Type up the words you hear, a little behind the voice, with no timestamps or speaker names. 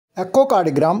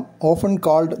Echocardiogram, often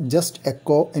called just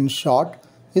echo in short,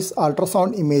 is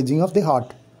ultrasound imaging of the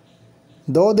heart.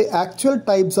 Though the actual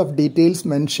types of details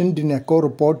mentioned in echo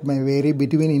report may vary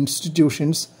between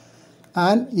institutions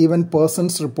and even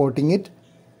persons reporting it,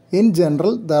 in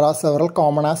general there are several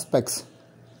common aspects.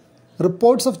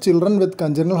 Reports of children with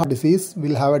congenital heart disease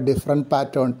will have a different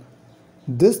pattern.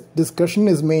 This discussion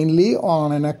is mainly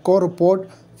on an echo report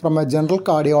from a general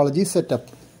cardiology setup.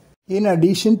 In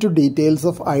addition to details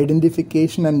of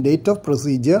identification and date of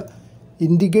procedure,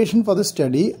 indication for the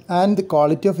study and the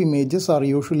quality of images are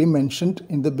usually mentioned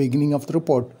in the beginning of the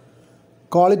report.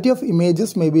 Quality of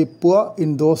images may be poor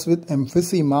in those with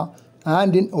emphysema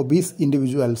and in obese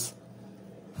individuals.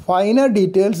 Finer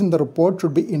details in the report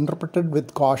should be interpreted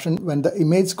with caution when the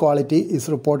image quality is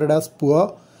reported as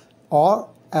poor or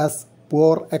as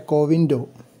poor echo window.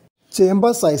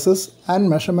 Chamber sizes and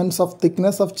measurements of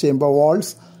thickness of chamber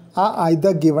walls are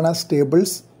either given as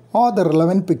tables or the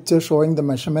relevant picture showing the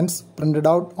measurements printed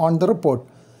out on the report.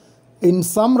 In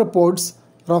some reports,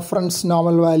 reference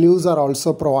normal values are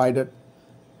also provided.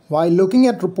 While looking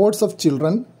at reports of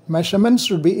children, measurements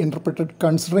should be interpreted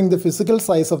considering the physical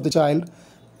size of the child,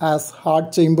 as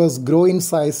heart chambers grow in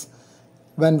size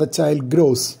when the child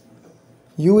grows.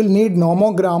 You will need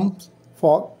nomograms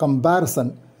for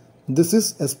comparison. This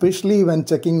is especially when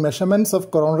checking measurements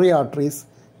of coronary arteries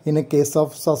in a case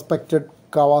of suspected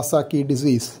Kawasaki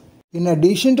disease. In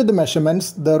addition to the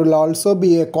measurements, there will also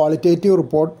be a qualitative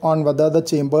report on whether the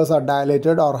chambers are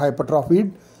dilated or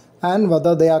hypertrophied and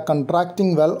whether they are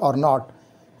contracting well or not.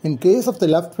 In case of the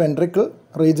left ventricle,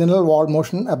 regional wall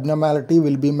motion abnormality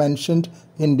will be mentioned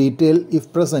in detail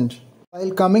if present.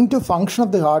 While coming to function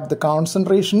of the heart, the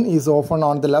concentration is often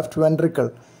on the left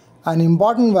ventricle. An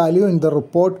important value in the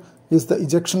report is the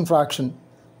ejection fraction.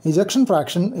 Ejection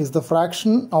fraction is the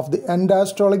fraction of the end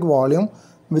diastolic volume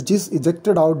which is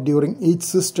ejected out during each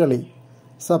systole.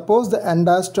 Suppose the end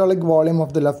diastolic volume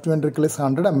of the left ventricle is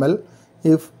 100 ml.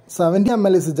 If 70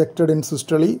 ml is ejected in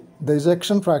systole, the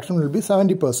ejection fraction will be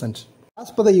 70%. As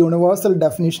per the Universal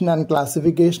Definition and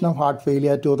Classification of Heart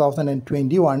Failure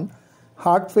 2021,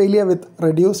 heart failure with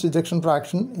reduced ejection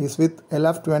fraction is with a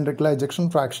left ventricular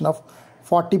ejection fraction of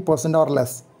 40% or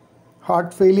less.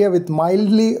 Heart failure with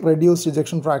mildly reduced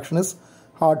ejection fraction is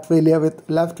heart failure with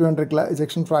left ventricular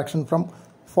ejection fraction from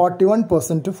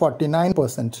 41% to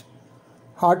 49%.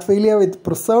 Heart failure with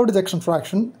preserved ejection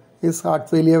fraction is heart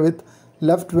failure with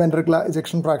left ventricular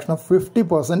ejection fraction of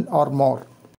 50% or more.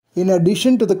 In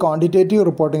addition to the quantitative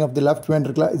reporting of the left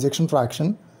ventricular ejection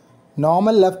fraction,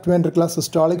 normal left ventricular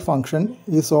systolic function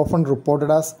is often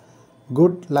reported as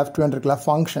good left ventricular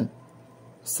function.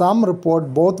 Some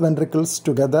report both ventricles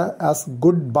together as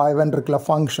good biventricular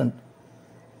function.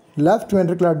 Left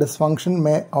ventricular dysfunction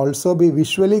may also be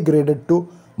visually graded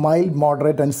to mild,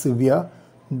 moderate and severe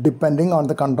depending on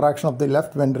the contraction of the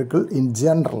left ventricle in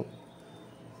general.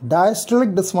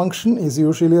 Diastolic dysfunction is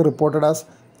usually reported as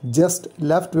just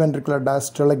left ventricular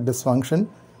diastolic dysfunction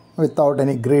without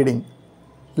any grading.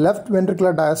 Left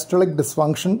ventricular diastolic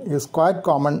dysfunction is quite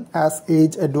common as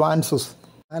age advances.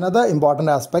 Another important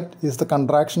aspect is the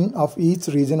contraction of each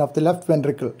region of the left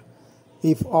ventricle.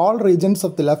 If all regions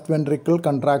of the left ventricle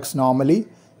contracts normally,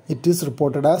 it is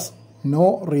reported as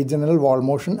no regional wall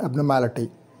motion abnormality.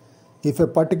 If a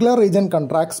particular region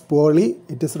contracts poorly,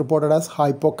 it is reported as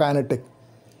hypokinetic.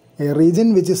 A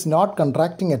region which is not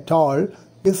contracting at all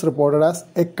is reported as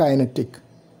akinetic.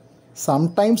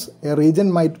 Sometimes a region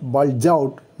might bulge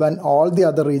out when all the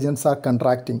other regions are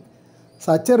contracting.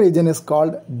 Such a region is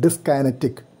called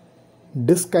dyskinetic.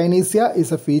 Dyskinesia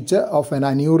is a feature of an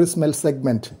aneurysmal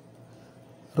segment.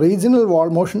 Regional wall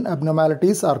motion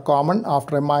abnormalities are common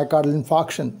after a myocardial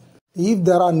infarction. If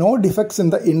there are no defects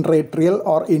in the interatrial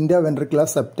or interventricular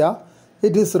septa,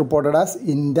 it is reported as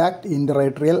intact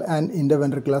interatrial and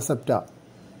interventricular septa.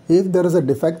 If there is a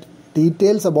defect,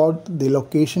 details about the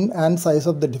location and size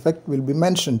of the defect will be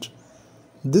mentioned.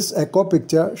 This echo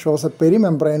picture shows a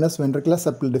perimembranous ventricular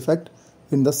septal defect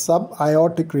in the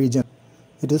subaortic region.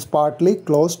 It is partly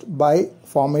closed by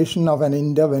formation of an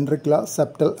interventricular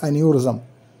septal aneurysm.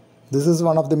 This is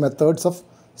one of the methods of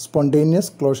spontaneous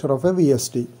closure of a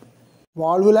VSD.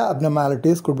 Valvular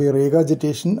abnormalities could be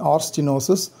regurgitation or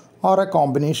stenosis or a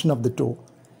combination of the two.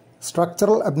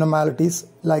 Structural abnormalities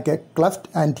like a cleft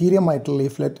anterior mitral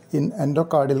leaflet in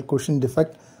endocardial cushion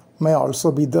defect may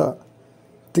also be there.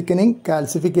 Thickening,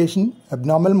 calcification,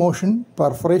 abnormal motion,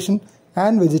 perforation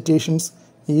and vegetations,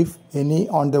 if any,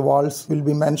 on the walls will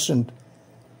be mentioned.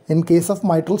 In case of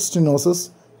mitral stenosis,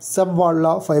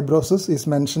 subvalvular fibrosis is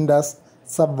mentioned as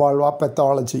subvalvular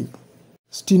pathology.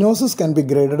 Stenosis can be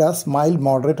graded as mild,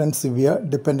 moderate and severe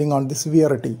depending on the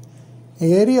severity.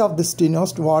 Area of the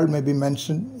stenosed wall may be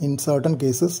mentioned in certain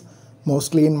cases,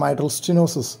 mostly in mitral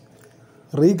stenosis.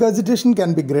 Regurgitation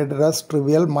can be graded as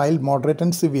trivial, mild, moderate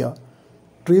and severe.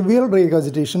 Trivial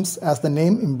regurgitations, as the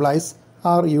name implies,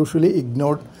 are usually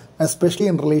ignored, especially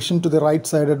in relation to the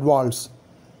right-sided walls.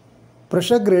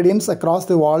 Pressure gradients across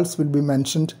the walls will be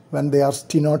mentioned when they are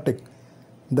stenotic.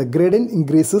 The gradient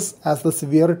increases as the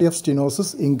severity of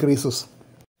stenosis increases.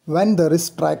 When there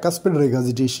is tricuspid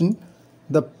regurgitation,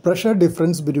 the pressure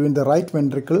difference between the right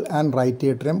ventricle and right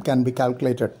atrium can be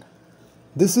calculated.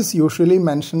 This is usually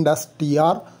mentioned as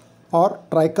TR or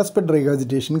tricuspid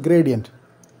regurgitation gradient.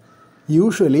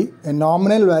 Usually, a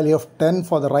nominal value of 10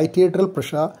 for the right atrial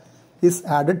pressure is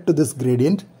added to this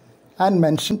gradient and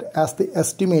mentioned as the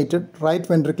estimated right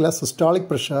ventricular systolic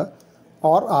pressure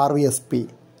or RVSP.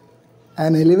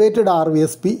 An elevated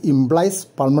RVSP implies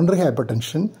pulmonary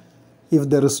hypertension if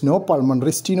there is no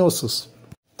pulmonary stenosis.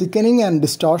 Thickening and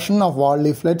distortion of wall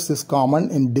leaflets is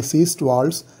common in diseased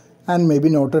walls and may be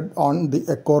noted on the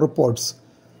echo reports.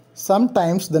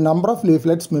 Sometimes the number of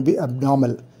leaflets may be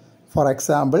abnormal. For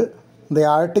example, the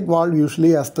aortic valve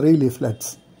usually has 3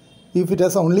 leaflets. If it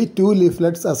has only 2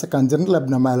 leaflets as a congenital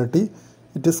abnormality,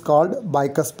 it is called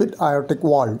bicuspid aortic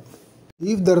valve.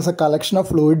 If there is a collection of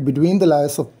fluid between the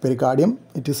layers of pericardium,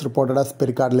 it is reported as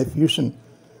pericardial effusion.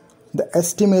 The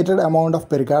estimated amount of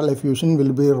pericardial effusion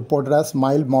will be reported as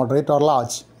mild, moderate or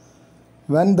large.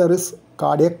 When there is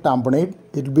cardiac tamponade,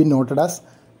 it will be noted as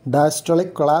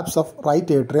diastolic collapse of right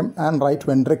atrium and right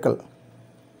ventricle.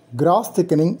 Gross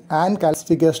thickening and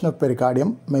calcification of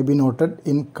pericardium may be noted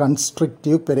in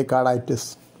constrictive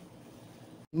pericarditis.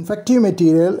 Infective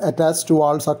material attached to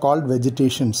valves are called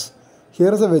vegetations.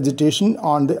 Here is a vegetation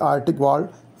on the aortic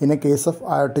valve in a case of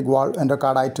aortic valve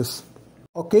endocarditis.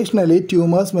 Occasionally,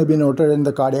 tumors may be noted in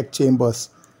the cardiac chambers.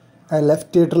 A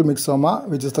left atrial myxoma,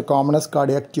 which is the commonest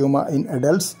cardiac tumor in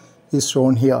adults, is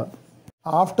shown here.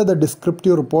 After the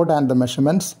descriptive report and the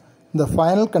measurements, the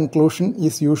final conclusion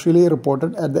is usually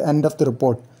reported at the end of the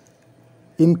report.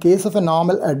 In case of a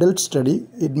normal adult study,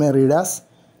 it may read as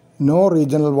no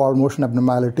regional wall motion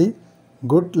abnormality,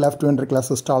 good left ventricular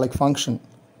systolic function.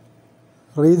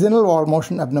 Regional wall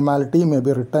motion abnormality may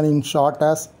be written in short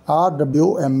as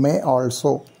RWMA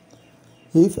also.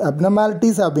 If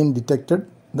abnormalities have been detected,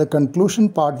 the conclusion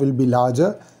part will be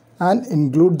larger and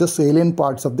include the salient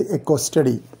parts of the echo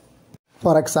study.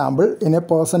 For example, in a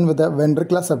person with a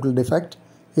ventricular septal defect,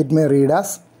 it may read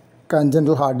as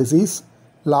congenital heart disease,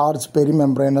 large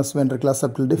perimembranous ventricular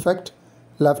septal defect,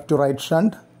 left to right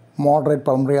shunt, moderate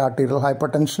pulmonary arterial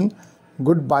hypertension,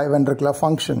 good biventricular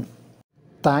function.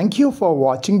 Thank you for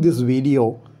watching this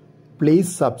video.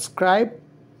 Please subscribe,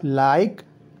 like,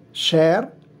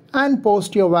 share and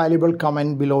post your valuable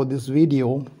comment below this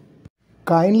video.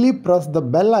 Kindly press the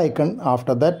bell icon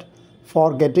after that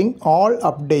for getting all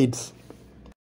updates.